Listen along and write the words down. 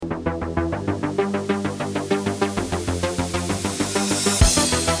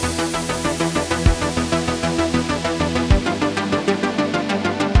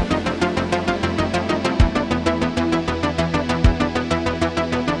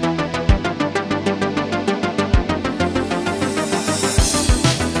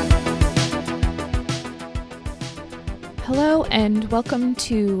and welcome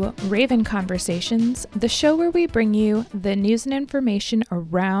to Raven Conversations, the show where we bring you the news and information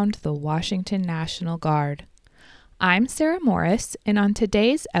around the Washington National Guard. I'm Sarah Morris, and on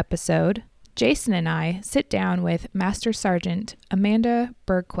today's episode, Jason and I sit down with Master Sergeant Amanda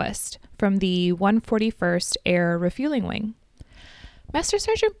Bergquist from the 141st Air Refueling Wing. Master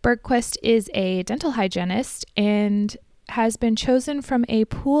Sergeant Bergquist is a dental hygienist and has been chosen from a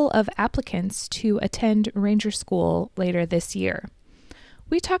pool of applicants to attend Ranger School later this year.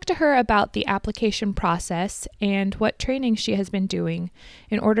 We talked to her about the application process and what training she has been doing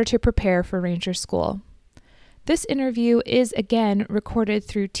in order to prepare for Ranger School. This interview is again recorded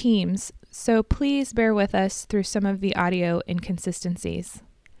through Teams, so please bear with us through some of the audio inconsistencies.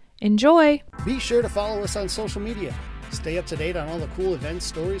 Enjoy! Be sure to follow us on social media. Stay up to date on all the cool events,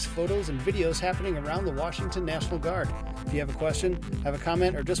 stories, photos, and videos happening around the Washington National Guard. If you have a question, have a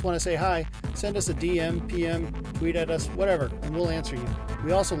comment, or just want to say hi, send us a DM, PM, tweet at us, whatever, and we'll answer you.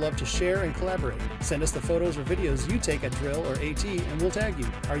 We also love to share and collaborate. Send us the photos or videos you take at drill or AT, and we'll tag you.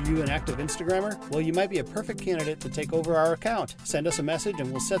 Are you an active Instagrammer? Well, you might be a perfect candidate to take over our account. Send us a message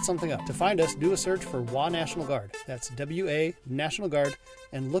and we'll set something up. To find us, do a search for WA National Guard. That's WA National Guard,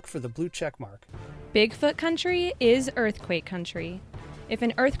 and look for the blue check mark. Bigfoot country is earthquake country. If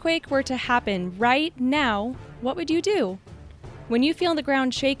an earthquake were to happen right now, what would you do? When you feel the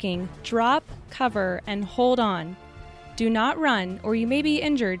ground shaking, drop, cover, and hold on. Do not run, or you may be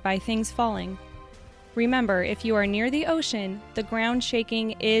injured by things falling. Remember, if you are near the ocean, the ground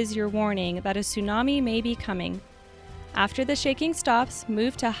shaking is your warning that a tsunami may be coming. After the shaking stops,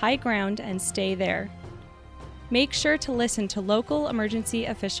 move to high ground and stay there. Make sure to listen to local emergency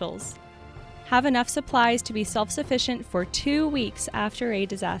officials. Have enough supplies to be self-sufficient for 2 weeks after a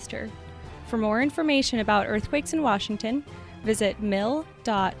disaster. For more information about earthquakes in Washington, visit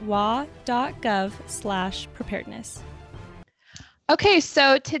mil.wa.gov/preparedness. Okay,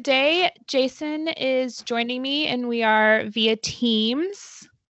 so today Jason is joining me and we are via Teams.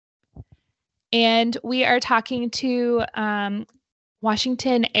 And we are talking to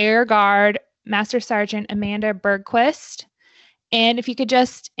Washington Air Guard Master Sergeant Amanda Bergquist. And if you could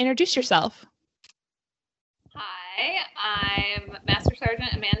just introduce yourself. Hi, I'm Master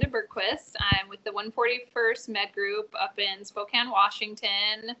Sergeant Amanda Bergquist. I'm with the 141st Med Group up in Spokane,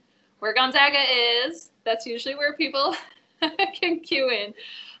 Washington, where Gonzaga is. That's usually where people can queue in.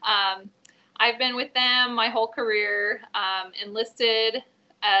 I've been with them my whole career, enlisted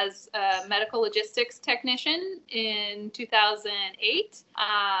as a medical logistics technician in 2008.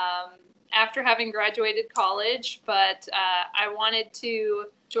 After having graduated college, but I wanted to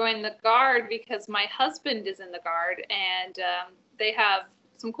join the Guard because my husband is in the Guard, and they have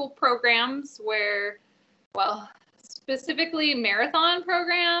some cool programs where, well, specifically marathon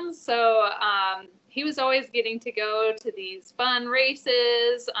programs. So he was always getting to go to these fun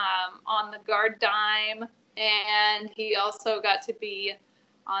races on the Guard dime, and he also got to be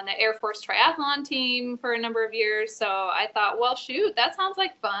on the Air Force triathlon team for a number of years. So I thought, well, shoot, that sounds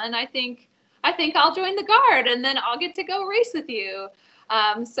like fun. I think I'll join the Guard and then I'll get to go race with you.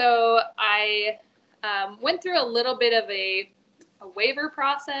 So I went through a little bit of a waiver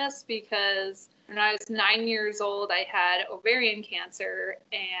process because when I was 9 years old, I had ovarian cancer,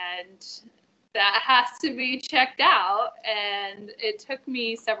 and that has to be checked out. And it took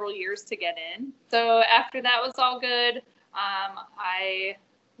me several years to get in. So after that was all good, I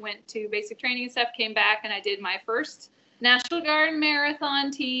went to basic training and stuff, came back, and I did my first National Guard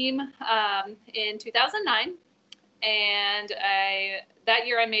marathon team in 2009. And that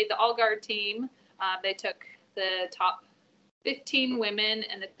year I made the all-guard team. They took the top 15 women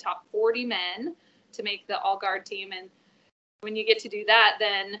and the top 40 men to make the all-guard team. And when you get to do that,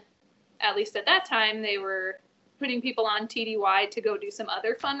 then at least at that time, they were putting people on TDY to go do some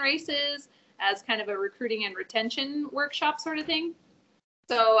other fun races as kind of a recruiting and retention workshop sort of thing.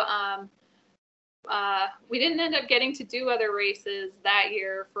 So we didn't end up getting to do other races that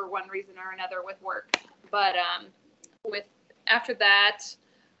year for one reason or another with work. But after that,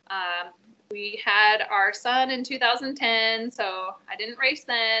 we had our son in 2010, so I didn't race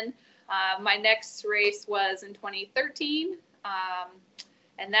then. My next race was in 2013,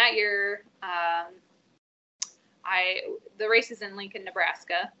 and that year, the race is in Lincoln,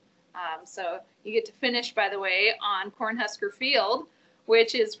 Nebraska. So you get to finish, by the way, on Cornhusker Field,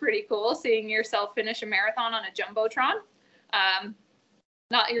 which is pretty cool, seeing yourself finish a marathon on a Jumbotron.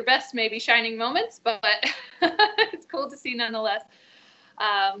 Not your best, maybe, shining moments, but it's cool to see nonetheless.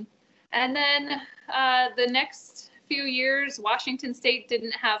 And then the next few years, Washington State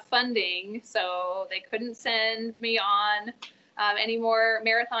didn't have funding, so they couldn't send me on any more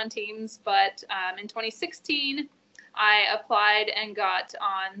marathon teams. But in 2016, I applied and got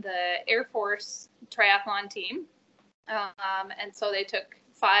on the Air Force triathlon team. And so they took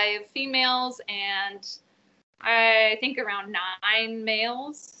 5 females and I think around 9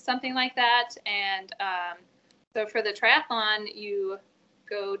 males, something like that. And so for the triathlon, you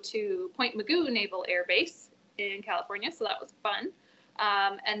go to Point Mugu Naval Air Base in California. So that was fun.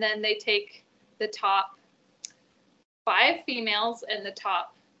 And then they take the top 5 females and the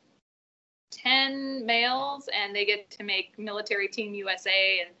top 10 males, and they get to make Military Team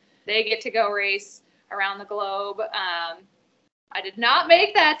USA, and they get to go race around the globe. I did not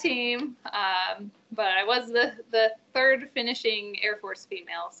make that team, but I was the 3rd finishing Air Force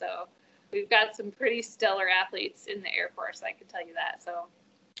female. So we've got some pretty stellar athletes in the Air Force, I can tell you that. So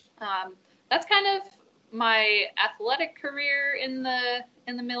that's kind of my athletic career in the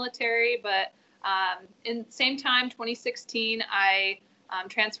military. But in the same time, 2016, I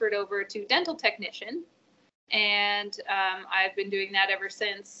transferred over to dental technician, and I've been doing that ever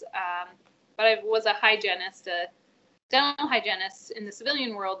since. But I was a hygienist, a dental hygienist in the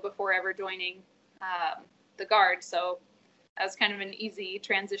civilian world before ever joining the Guard. So that was kind of an easy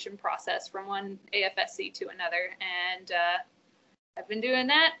transition process from one AFSC to another. And I've been doing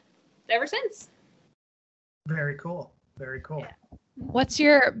that ever since. Very cool. Very cool. Yeah. What's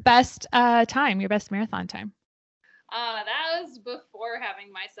your best time, your best marathon time? That was before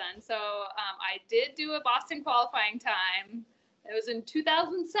having my son. So I did do a Boston qualifying time. It was in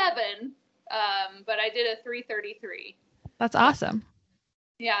 2007, but I did a 3:33. That's awesome.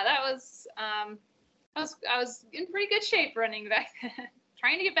 Yeah, that was I was in pretty good shape running back then.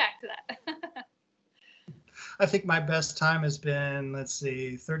 Trying to get back to that. I think my best time has been,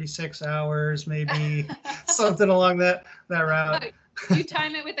 36 hours, maybe something along that route. You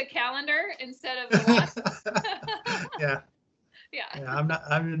time it with a calendar instead of a watch? Yeah.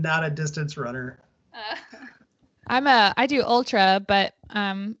 I'm not a distance runner. I do ultra, but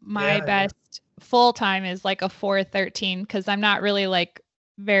my best full time is like a 4:13 because I'm not really like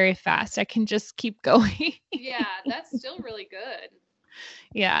very fast. I can just keep going. Yeah, that's still really good.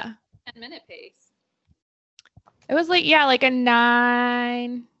 Yeah. 10-minute pace. It was like a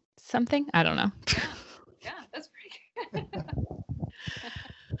 9 something. I don't know. Yeah, that's pretty good.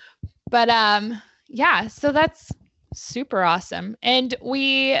 But yeah, so that's super awesome. And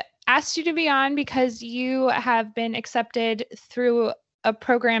we asked you to be on because you have been accepted through a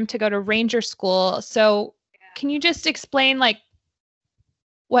program to go to Ranger School. So can you just explain like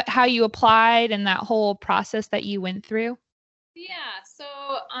how you applied and that whole process that you went through? Yeah, so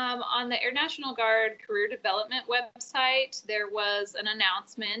on the Air National Guard Career Development website, there was an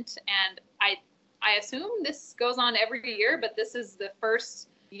announcement, and I assume this goes on every year, but this is the first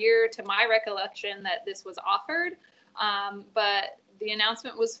year to my recollection that this was offered. But the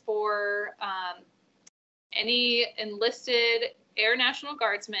announcement was for any enlisted Air National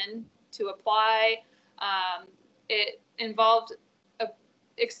Guardsmen to apply. It involved an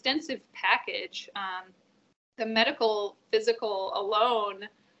extensive package. The medical, physical alone,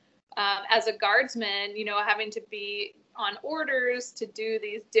 as a guardsman, having to be on orders to do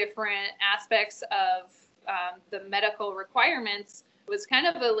these different aspects of the medical requirements was kind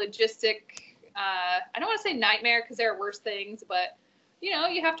of a logistic, I don't want to say nightmare because there are worse things, but,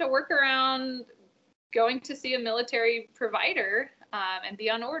 you have to work around going to see a military provider and be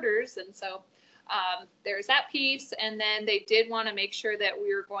on orders. And so there's that piece. And then they did want to make sure that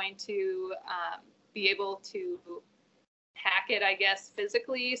we were going to be able to hack it, I guess,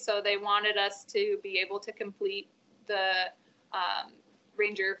 physically. So they wanted us to be able to complete the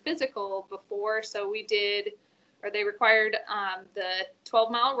Ranger physical before. So we did, or they required the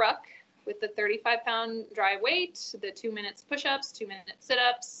 12-mile ruck with the 35-pound dry weight, the 2 minutes push-ups, 2-minute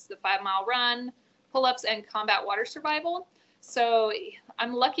sit-ups, the 5-mile run, pull-ups, and combat water survival. So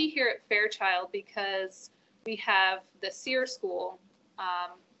I'm lucky here at Fairchild because we have the SEER school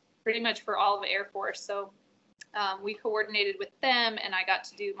pretty much for all of the Air Force. So we coordinated with them, and I got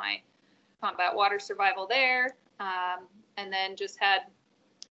to do my combat water survival there, and then just had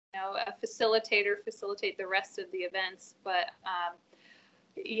a facilitator facilitate the rest of the events. But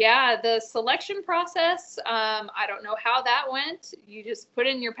the selection process, I don't know how that went. You just put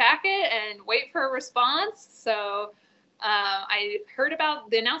in your packet and wait for a response. So I heard about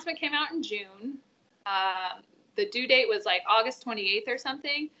the announcement came out in June. The due date was like August 28th or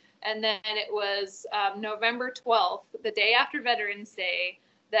something. And then it was November 12th, the day after Veterans Day,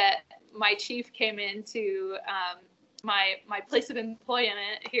 that my chief came into my place of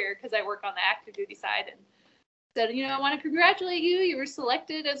employment here because I work on the active duty side and said, I want to congratulate you. You were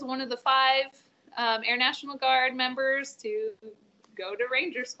selected as one of the 5 Air National Guard members to go to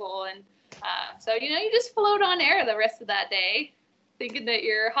Ranger School. And So, you just float on air the rest of that day, thinking that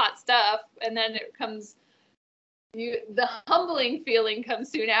you're hot stuff. And then it comes, the humbling feeling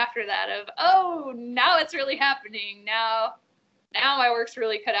comes soon after that of, oh, now it's really happening. Now my work's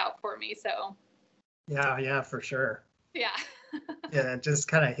really cut out for me. So. Yeah, for sure. Yeah. Yeah, it just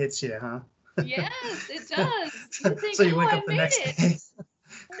kind of hits you, huh? Yes, it does. You think, So you wake up the next day.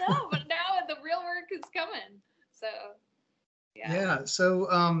 No, but now the real work is coming. So, yeah. Yeah.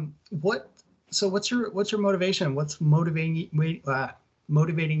 So, what's your motivation? What's motivating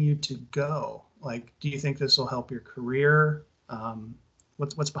you to go? Like, do you think this will help your career?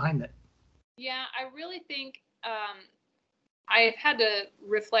 What's behind it? Yeah, I really think I've had to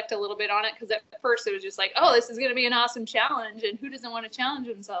reflect a little bit on it, because at first it was just like, oh, this is going to be an awesome challenge, and who doesn't want to challenge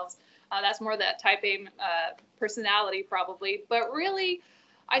themselves? That's more that type A personality probably. But really,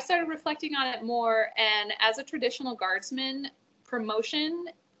 I started reflecting on it more, and as a traditional guardsman, promotion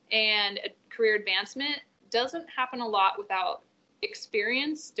and career advancement doesn't happen a lot without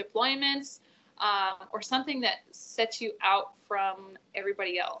experience, deployments, or something that sets you out from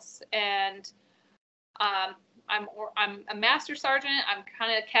everybody else. And I'm a master sergeant. I'm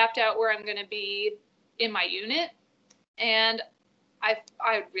kind of capped out where I'm going to be in my unit, and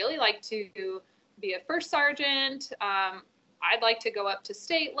I'd really like to be a first sergeant. I'd like to go up to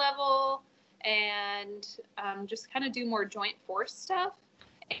state level and just kind of do more joint force stuff.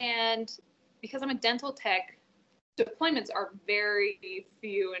 And because I'm a dental tech, deployments are very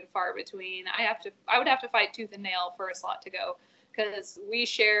few and far between. I would have to fight tooth and nail for a slot to go, because we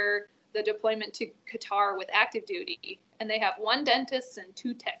share the deployment to Qatar with active duty, and they have 1 dentist and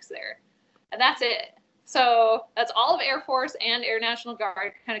 2 techs there, and that's it. So that's all of Air Force and Air National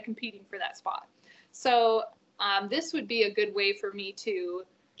Guard kind of competing for that spot. So this would be a good way for me to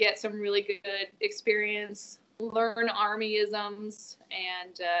get some really good experience, learn Army-isms,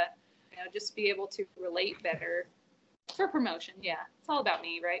 and just be able to relate better for promotion. Yeah, it's all about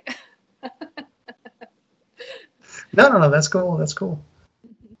me, right? No, that's cool. That's cool.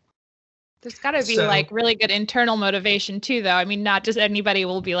 There's got to be like really good internal motivation too, though. I mean, not just anybody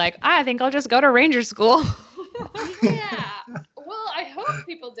will be like, I think I'll just go to Ranger School. Yeah. Well, I hope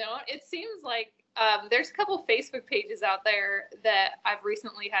people don't. It seems like there's a couple Facebook pages out there that I've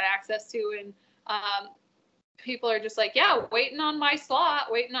recently had access to, and people are just like, yeah, waiting on my slot,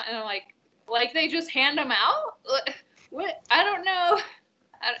 and I'm like they just hand them out? What? I don't know.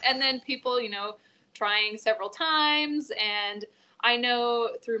 And then people, trying several times, and I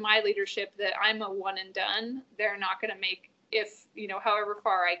know through my leadership that I'm a one and done. They're not going to make, if, however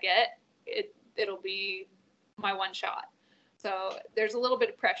far I get, it'll be my one shot. So there's a little bit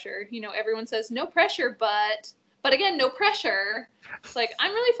of pressure. Everyone says no pressure, but again, no pressure. It's like,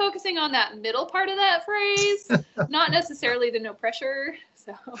 I'm really focusing on that middle part of that phrase, not necessarily the no pressure.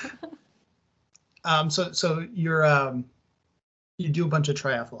 So you're, you do a bunch of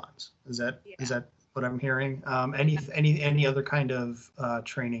triathlons. Is that what I'm hearing? Any other kind of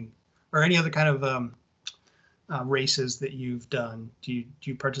training or any other kind of races that you've done? Do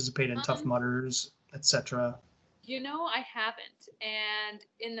you participate in Tough Mudders, etc.? I haven't. And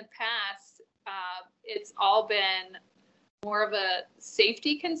in the past, it's all been more of a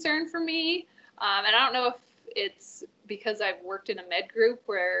safety concern for me. And I don't know if it's because I've worked in a med group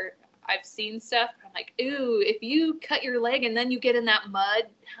where I've seen stuff. I'm like, ooh, if you cut your leg and then you get in that mud,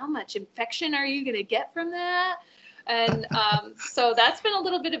 how much infection are you going to get from that? And so that's been a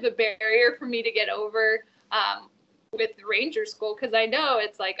little bit of a barrier for me to get over with Ranger School, because I know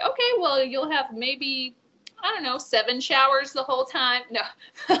it's like, okay, well, you'll have maybe, 7 showers the whole time. No.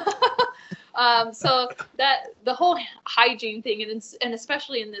 So that the whole hygiene thing, and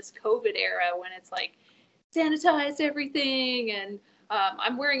especially in this COVID era when it's like sanitize everything, and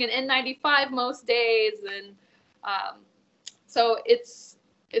I'm wearing an N95 most days, and so it's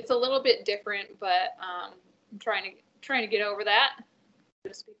a little bit different, but I'm trying to get over that.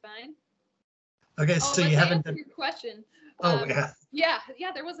 Just be fine. Okay, so you haven't done your question. Yeah,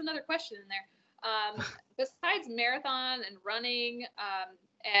 there was another question in there. Besides marathon and running,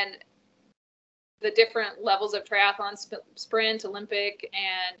 and the different levels of triathlon, sprint, Olympic,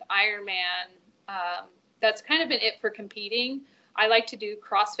 and Ironman, that's kind of been it for competing. I like to do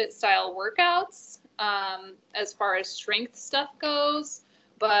CrossFit style workouts as far as strength stuff goes,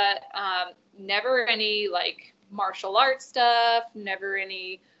 but never any like martial arts stuff, never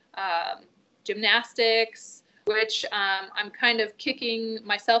any gymnastics, which I'm kind of kicking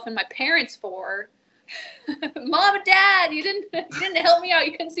myself and my parents for. Mom and Dad, you didn't help me out.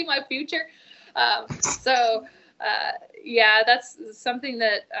 You couldn't see my future. So that's something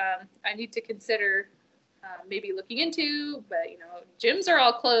that I need to consider maybe looking into, but gyms are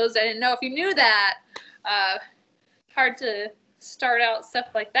all closed. I didn't know if you knew that. Hard to start out stuff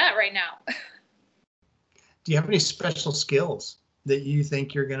like that right now. Do you have any special skills that you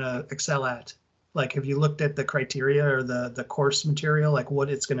think you're going to excel at? Like, have you looked at the criteria or the course material, like what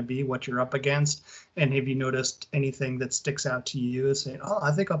it's going to be, what you're up against? And have you noticed anything that sticks out to you as saying, oh,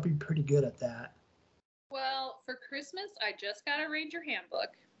 I think I'll be pretty good at that? Well, for Christmas, I just got a Ranger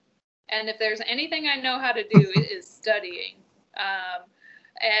handbook. And if there's anything I know how to do, it is studying.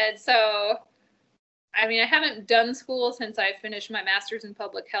 And so, I mean, I haven't done school since I finished my master's in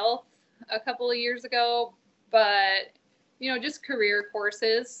public health a couple of years ago, but, just career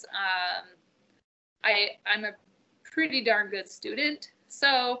courses. I'm a pretty darn good student.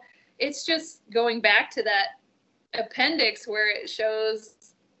 So it's just going back to that appendix where it shows,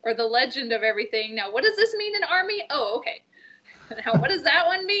 or the legend of everything. Now, what does this mean in Army? Oh, okay. Now, what does that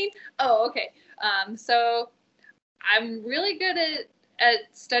one mean? Oh, okay. So I'm really good at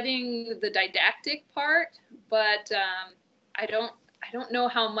studying the didactic part, but I don't know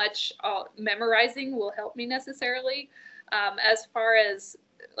how much memorizing will help me necessarily. As far as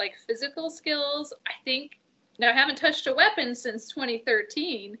like physical skills, I think, now I haven't touched a weapon since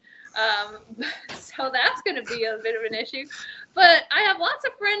 2013, so that's going to be a bit of an issue. But I have lots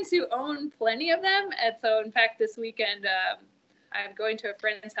of friends who own plenty of them, and so in fact this weekend I'm going to a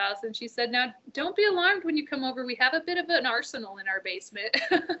friend's house, and she said, now don't be alarmed when you come over, we have a bit of an arsenal in our basement.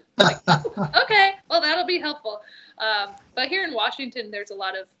 Like, okay, well that'll be helpful. But here in Washington there's a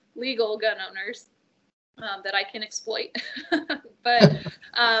lot of legal gun owners that I can exploit. But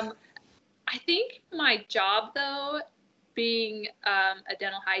I think my job, though, being a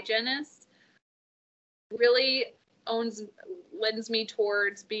dental hygienist, really lends me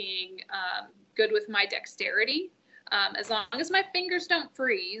towards being good with my dexterity. As long as my fingers don't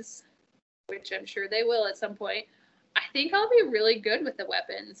freeze, which I'm sure they will at some point, I think I'll be really good with the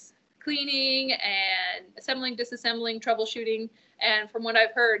weapons. Cleaning and assembling, disassembling, troubleshooting. And from what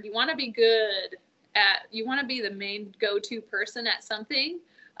I've heard, you want to be the main go-to person at something,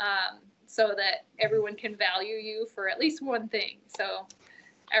 so that everyone can value you for at least one thing. So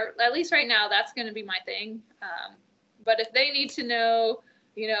at least right now, that's going to be my thing. But if they need to know,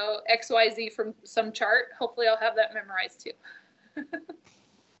 XYZ from some chart, hopefully I'll have that memorized too.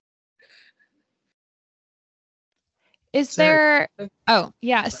 Is there, oh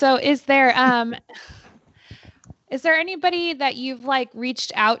yeah. So is there anybody that you've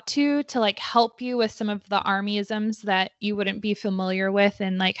reached out to help you with some of the Army-isms that you wouldn't be familiar with?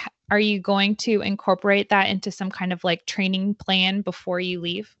 And are you going to incorporate that into some kind of training plan before you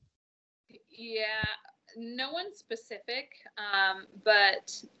leave? Yeah, no one specific,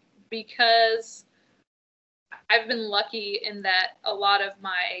 but because I've been lucky in that a lot of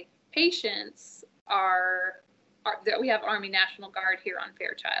my patients we have Army National Guard here on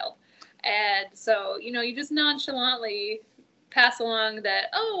Fairchild. And so, you just nonchalantly pass along that,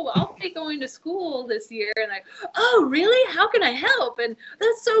 oh, I'll be going to school this year. And oh, really? How can I help? And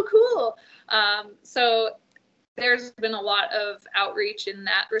that's so cool. So there's been a lot of outreach in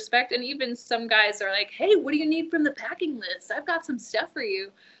that respect. And even some guys are like, hey, what do you need from the packing list? I've got some stuff for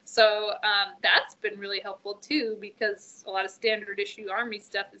you. So that's been really helpful too, because a lot of standard issue Army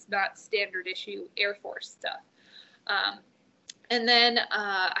stuff is not standard issue Air Force stuff. And then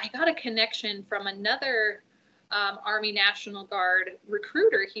I got a connection from another Army National Guard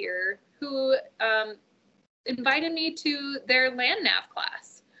recruiter here who invited me to their land nav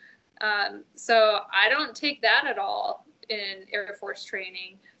class. So I don't take that at all in Air Force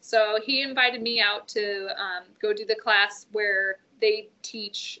training. So he invited me out to go do the class where they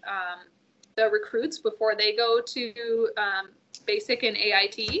teach the recruits before they go to basic and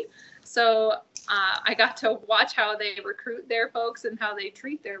AIT. So I got to watch how they recruit their folks and how they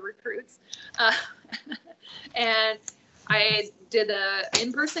treat their recruits. And I did a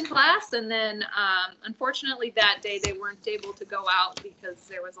in-person class, and then unfortunately that day they weren't able to go out because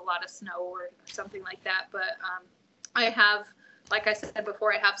there was a lot of snow or something like that. But I have, like I said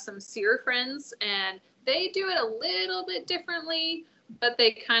before, I have some SEER friends, and they do it a little bit differently, but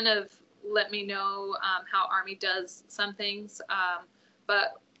they kind of let me know how Army does some things.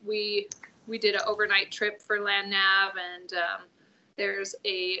 But we did an overnight trip for Land Nav, and there's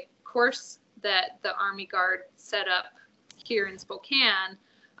a course that the Army Guard set up here in Spokane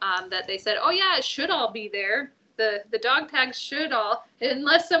that they said, oh yeah, it should all be there. The dog tags should all,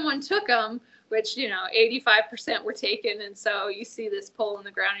 unless someone took them, which 85% were taken, and so you see this pole in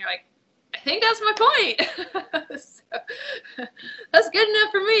the ground, and you're like, I think that's my point. So, that's good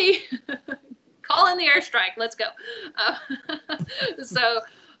enough for me. Call in the airstrike. Let's go. So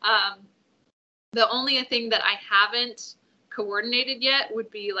The only thing that I haven't coordinated yet would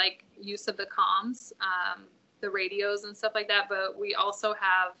be like use of the comms, the radios and stuff like that. But we also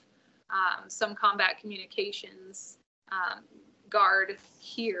have some combat communications guard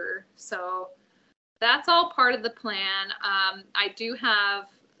here. So that's all part of the plan. I do have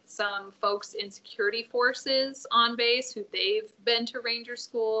some folks in security forces on base who they've been to Ranger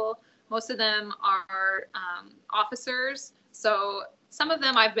School. Most of them are officers. So some of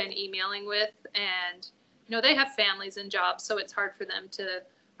them I've been emailing with, and they have families and jobs, so it's hard for them to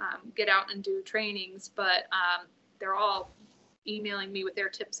get out and do trainings, but they're all emailing me with their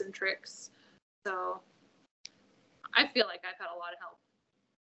tips and tricks. So I feel like I've had a lot of help.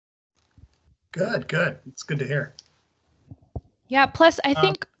 Good. It's good to hear. Yeah, plus I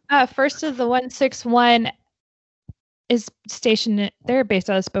think First of the 161 is stationed, they're based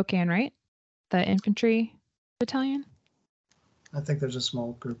out of Spokane, right? The infantry battalion? I think there's a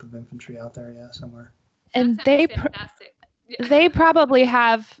small group of infantry out there, somewhere. And fantastic. They probably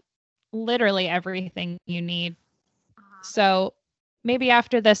have literally everything you need. So maybe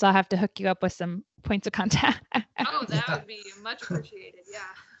after this, I'll have to hook you up with some points of contact. Oh, that would be much appreciated. Yeah.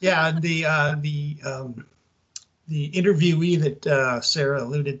 Yeah. The interviewee that Sarah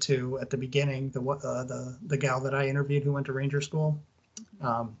alluded to at the beginning, the gal that I interviewed who went to Ranger School,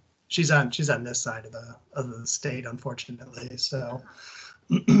 she's on this side of the state, unfortunately. So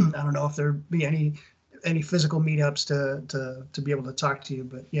I don't know if there'd be any physical meetups to be able to talk to you,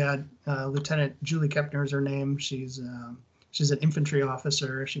 but yeah, Lieutenant Julie Kepner is her name. She's an infantry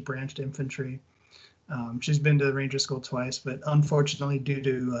officer. She branched infantry. She's been to the Ranger School twice, but unfortunately, due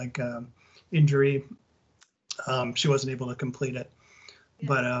to injury, she wasn't able to complete it.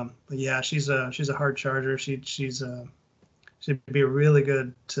 Yeah. But yeah, she's a hard charger. She'd be really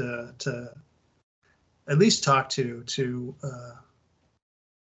good to at least talk to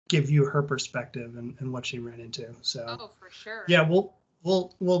give you her perspective and what she ran into. So for sure. Yeah,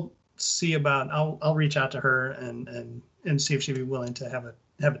 we'll see about. I'll reach out to her and see if she'd be willing to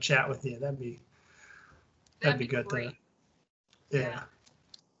have a chat with you. That'd be good. Great. Yeah.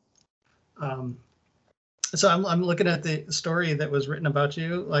 So I'm looking at the story that was written about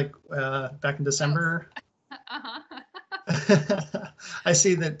you, back in December. I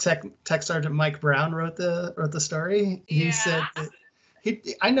see that Tech Sergeant Mike Brown wrote the story. Yeah. He said that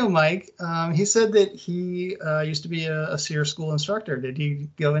I know Mike. He said that he used to be a SEER school instructor. Did he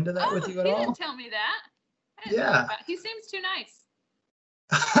go into that with you at all? He didn't tell me that. Yeah. He seems too nice.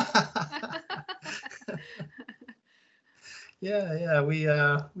 Yeah.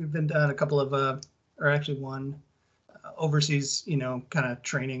 We've been down a couple of or actually one overseas, kind of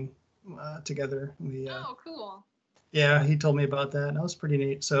training together. Oh, cool. Yeah, he told me about that. And that was pretty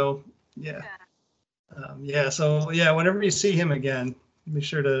neat. So yeah. So yeah, whenever you see him again, be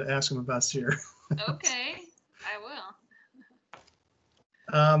sure to ask him about SEER. Okay, I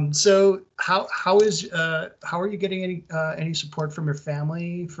will. So how are you getting any support from your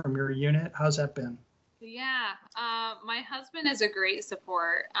family, from your unit? How's that been? Yeah, my husband is a great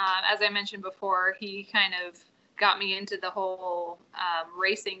support. As I mentioned before, he kind of got me into the whole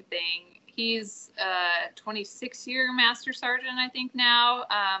racing thing. He's a 26-year Master Sergeant, I think now.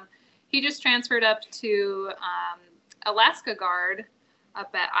 He just transferred up to Alaska Guard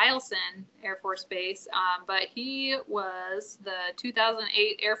up at Eielson Air Force Base, but he was the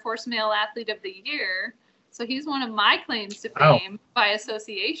 2008 Air Force Male Athlete of the Year, so he's one of my claims to fame by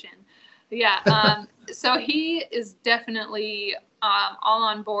association. Yeah, so he is definitely all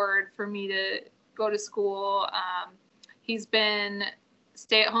on board for me to go to school. He's been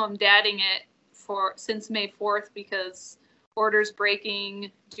stay-at-home dadding it since May 4th because orders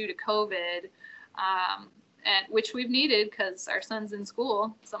breaking due to COVID, and which we've needed because our son's in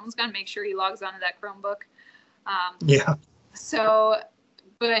school. Someone's got to make sure he logs onto that Chromebook. Yeah. So,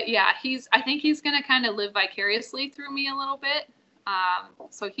 but yeah, I think he's going to kind of live vicariously through me a little bit.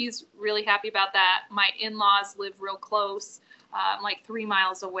 So he's really happy about that. My in-laws live real close, like 3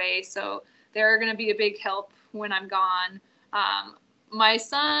 miles away. So they're going to be a big help when I'm gone. My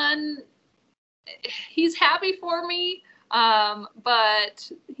son, he's happy for me. But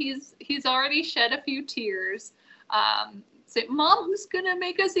he's already shed a few tears. Say, Mom, who's gonna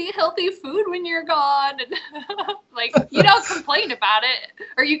make us eat healthy food when you're gone? And you don't complain about it,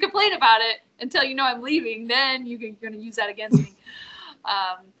 or you complain about it until you know I'm leaving. Then you're gonna use that against me.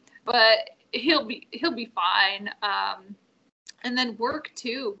 But he'll be fine. And then work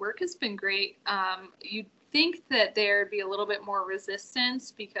too. Work has been great. You'd think that there'd be a little bit more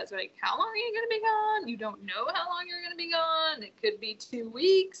resistance because how long are you going to be gone? You don't know how long you're going to be gone. It could be 2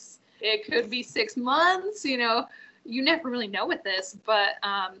 weeks. It could be 6 months. you never really know with this, but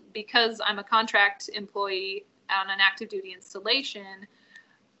because I'm a contract employee on an active duty installation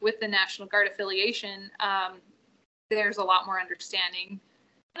with the National Guard affiliation, there's a lot more understanding.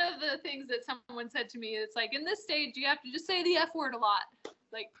 One of the things that someone said to me, it's like, in this stage, you have to just say the F word a lot.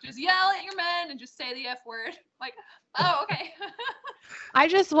 Like, just yell at your men and just say the F word. Like, oh, okay. I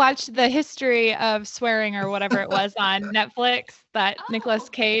just watched the history of swearing or whatever it was on Netflix that Nicolas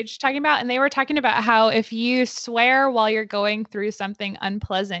Cage talking about. And they were talking about how if you swear while you're going through something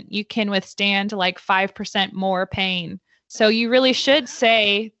unpleasant, you can withstand like 5% more pain. So you really should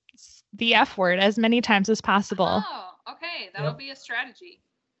say the F word as many times as possible. Oh, okay. That'll be a strategy.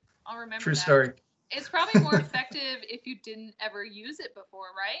 I'll remember True that. story. It's probably more effective if you didn't ever use it before,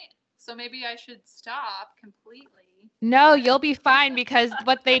 right? So maybe I should stop completely. No, you'll be fine, because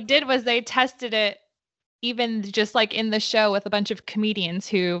what they did was they tested it even just like in the show with a bunch of comedians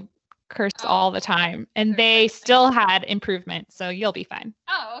who curse all the time, and they still had improvement. So you'll be fine.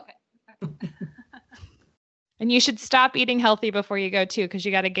 Oh, okay. And you should stop eating healthy before you go too, because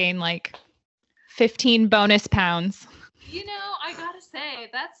you got to gain like 15 bonus pounds. You know, I gotta say,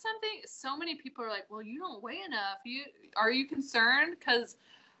 that's something so many people are like, well, you don't weigh enough. Are you concerned? Because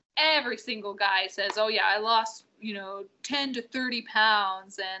every single guy says, oh yeah, I lost, 10 to 30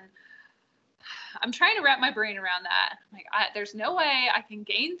 pounds. And I'm trying to wrap my brain around that. Like, there's no way I can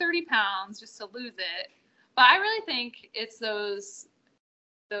gain 30 pounds just to lose it. But I really think it's those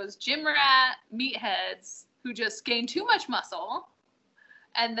gym rat meatheads who just gain too much muscle,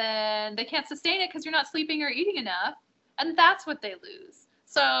 and then they can't sustain it because you're not sleeping or eating enough. And that's what they lose.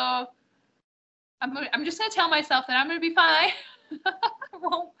 So I'm just going to tell myself that I'm going to be fine. I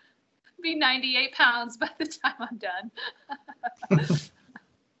won't be 98 pounds by the time I'm done.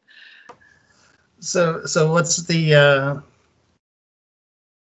 So what's the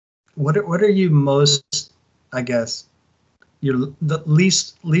what are you most, I guess, you're the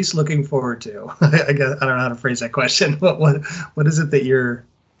least looking forward to? I guess I don't know how to phrase that question. But what is it that you're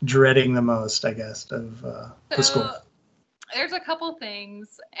dreading the most, I guess, of the school? There's a couple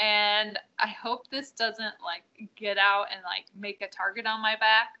things, and I hope this doesn't get out and make a target on my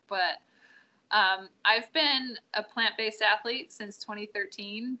back, but I've been a plant-based athlete since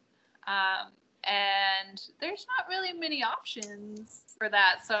 2013, and there's not really many options for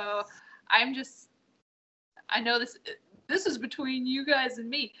that. So I know this is between you guys and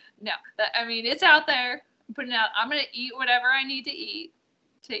me. No, it's out there. I'm putting it out. I'm going to eat whatever I need to eat,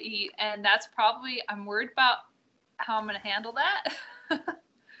 and that's probably, I'm worried about how I'm going to handle that.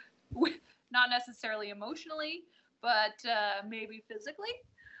 Not necessarily emotionally, but maybe physically.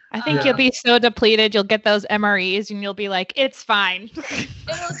 I think you'll be so depleted, you'll get those MREs and you'll be like, it's fine.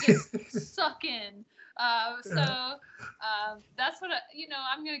 It'll get suck in. That's what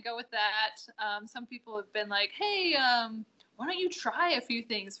I'm going to go with that. Some people have been like, hey, why don't you try a few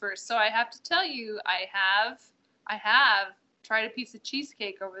things first? So I have to tell you, I have tried a piece of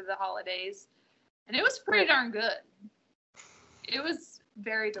cheesecake over the holidays, and it was pretty darn good. It was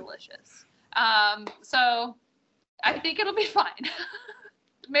very delicious. So I think it'll be fine.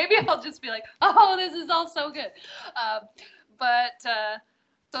 Maybe I'll just be like, oh, this is all so good.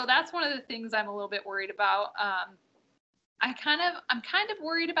 So that's one of the things I'm a little bit worried about. I'm kind of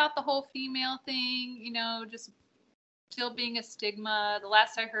worried about the whole female thing, just still being a stigma. The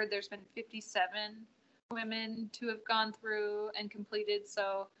last I heard, there's been 57 women to have gone through and completed.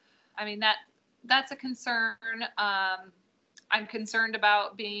 So, that's a concern. I'm concerned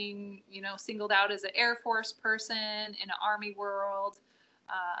about being, singled out as an Air Force person in an Army world,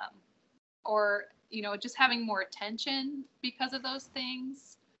 or, just having more attention because of those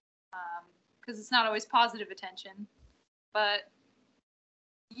things. Because it's not always positive attention, but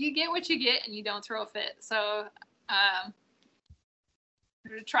you get what you get and you don't throw a fit. So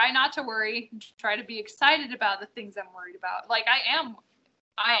try not to worry. Try to be excited about the things I'm worried about. Like I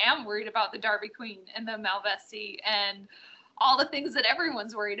am worried about the Darby Queen and the Malvesi and all the things that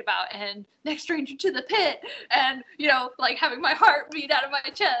everyone's worried about, and Next Stranger to the Pit, and having my heart beat out of my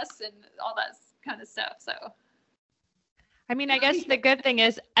chest and all that kind of stuff. So I guess the good thing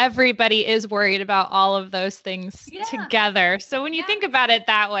is everybody is worried about all of those things together. So when you think about it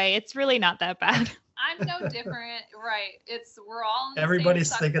that way, it's really not that bad. I'm no different, right? We're all in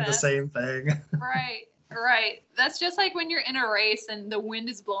everybody's thinking the same thing. Right. That's just like when you're in a race and the wind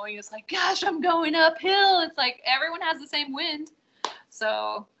is blowing. It's like, gosh, I'm going uphill. It's like everyone has the same wind.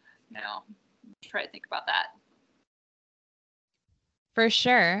 So, try to think about that. For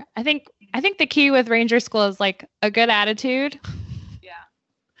sure. I think the key with Ranger School is a good attitude. Yeah.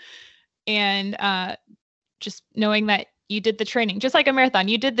 And just knowing that you did the training, just like a marathon,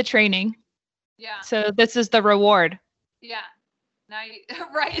 you did the training. Yeah. So this is the reward. Yeah. Now,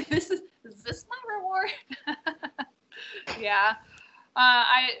 right. Is this my reward? Yeah.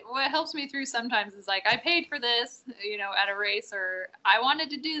 What helps me through sometimes is like, I paid for this, at a race, or I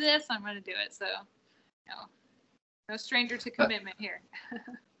wanted to do this, I'm going to do it. So, no stranger to commitment here.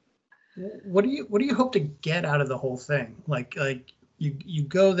 What do you hope to get out of the whole thing? Like you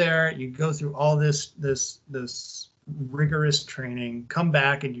go there, you go through all this rigorous training, come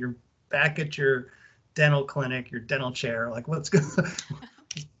back, and you're back at your dental clinic, your dental chair. Like, what do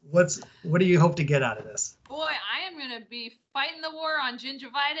you hope to get out of this? Boy, I am going to be fighting the war on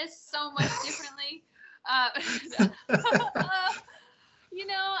gingivitis so much differently. I'm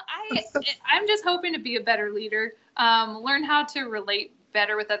just hoping to be a better leader, learn how to relate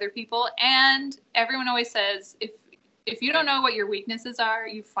better with other people. And everyone always says, if you don't know what your weaknesses are,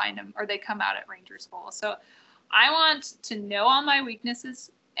 you find them, or they come out at Ranger School. So I want to know all my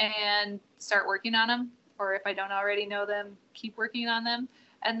weaknesses and start working on them. Or if I don't already know them, keep working on them.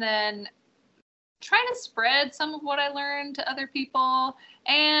 And then try to spread some of what I learned to other people.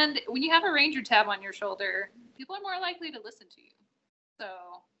 And when you have a Ranger tab on your shoulder, people are more likely to listen to you. So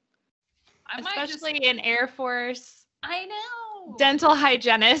especially in Air Force. I know. Dental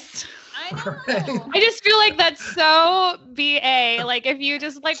hygienist. I know. I just feel like that's so BA. Like if you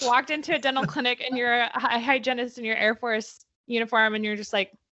just like walked into a dental clinic and you're a hygienist in your Air Force uniform and you're just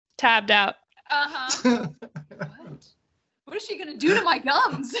like tabbed out. Uh-huh. What is she going to do to my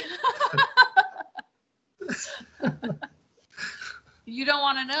gums? You don't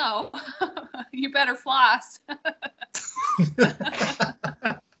want to know. You better floss.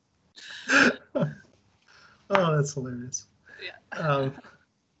 Oh, that's hilarious. Yeah.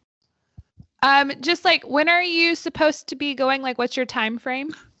 Just like, when are you supposed to be going? Like, what's your time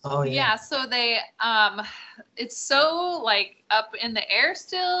frame? Oh yeah. Yeah, so they it's so like up in the air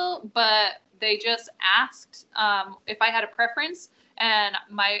still, but they just asked if I had a preference, and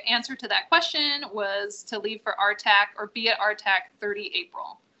my answer to that question was to leave for RTAC or be at RTAC 30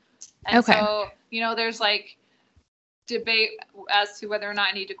 April. And okay. So, there's like debate as to whether or not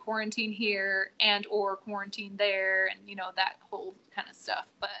I need to quarantine here and or quarantine there, and that whole kind of stuff.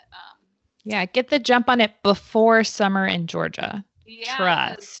 But yeah, get the jump on it before summer in Georgia. yeah,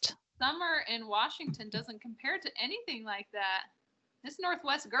 Trust. Summer in Washington doesn't compare to anything like that. This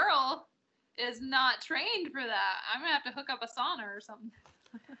Northwest girl is not trained for that. I'm gonna have to hook up a sauna or something.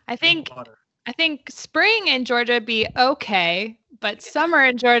 I think spring in Georgia be okay, but summer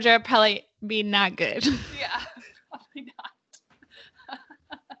in Georgia probably be not good. Yeah, probably not.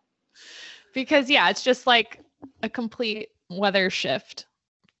 Because it's just like a complete weather shift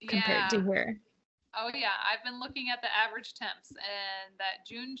compared to here. Oh yeah, I've been looking at the average temps, and that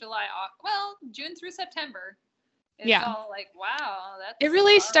June through September. It's all like, wow, that's. It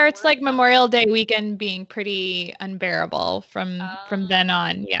really starts like Memorial Day weekend being pretty unbearable from then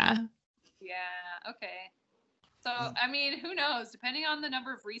on. Yeah. Yeah. Okay. So I mean, who knows? Depending on the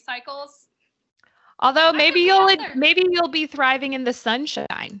number of recycles. Although maybe you'll be thriving in the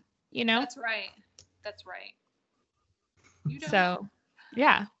sunshine. That's right. That's right. You don't know.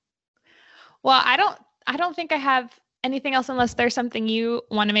 Yeah. Well, I don't think I have anything else unless there's something you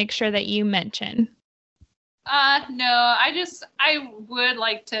want to make sure that you mention. No, I would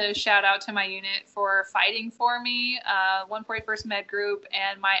like to shout out to my unit for fighting for me, 141st Med Group,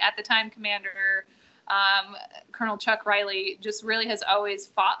 and my, at the time, commander, Colonel Chuck Riley, just really has always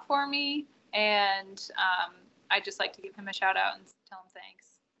fought for me, and I'd just like to give him a shout out and tell him thanks.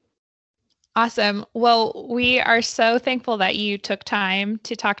 Awesome. Well, we are so thankful that you took time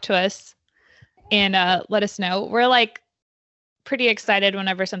to talk to us and let us know. We're like pretty excited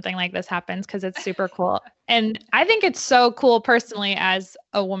whenever something like this happens because it's super cool. And I think it's so cool personally as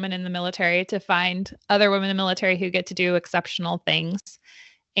a woman in the military to find other women in the military who get to do exceptional things.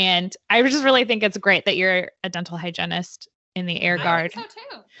 And I just really think it's great that you're a dental hygienist in the Air Guard. I think so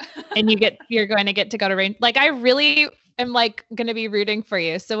too. And you're going to get to go to range. Like, I really am like going to be rooting for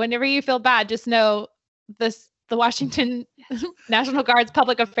you. So whenever you feel bad, just know the Washington National Guard's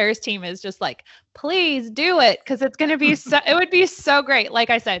public affairs team is just like, please do it. Cause it's going to be it would be so great. Like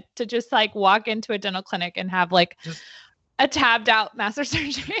I said, to just like walk into a dental clinic and have like a tabbed out master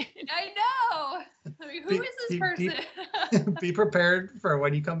surgeon. I know. I mean, who is this person? Be prepared for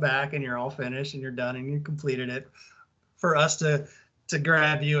when you come back and you're all finished and you're done and you completed it, for us to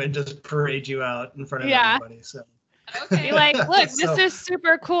grab you and just parade you out in front of everybody. So. Okay. Be like, look, this is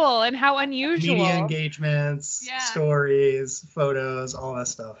super cool and how unusual. Media engagements, stories, photos, all that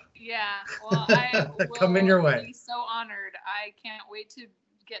stuff. Yeah. Well, I will come in your way. Be so honored. I can't wait to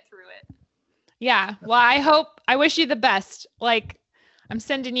get through it. Yeah. Well, I wish you the best. Like, I'm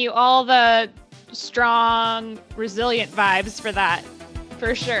sending you all the strong, resilient vibes for that,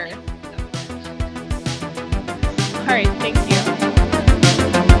 for sure. All right, thank you.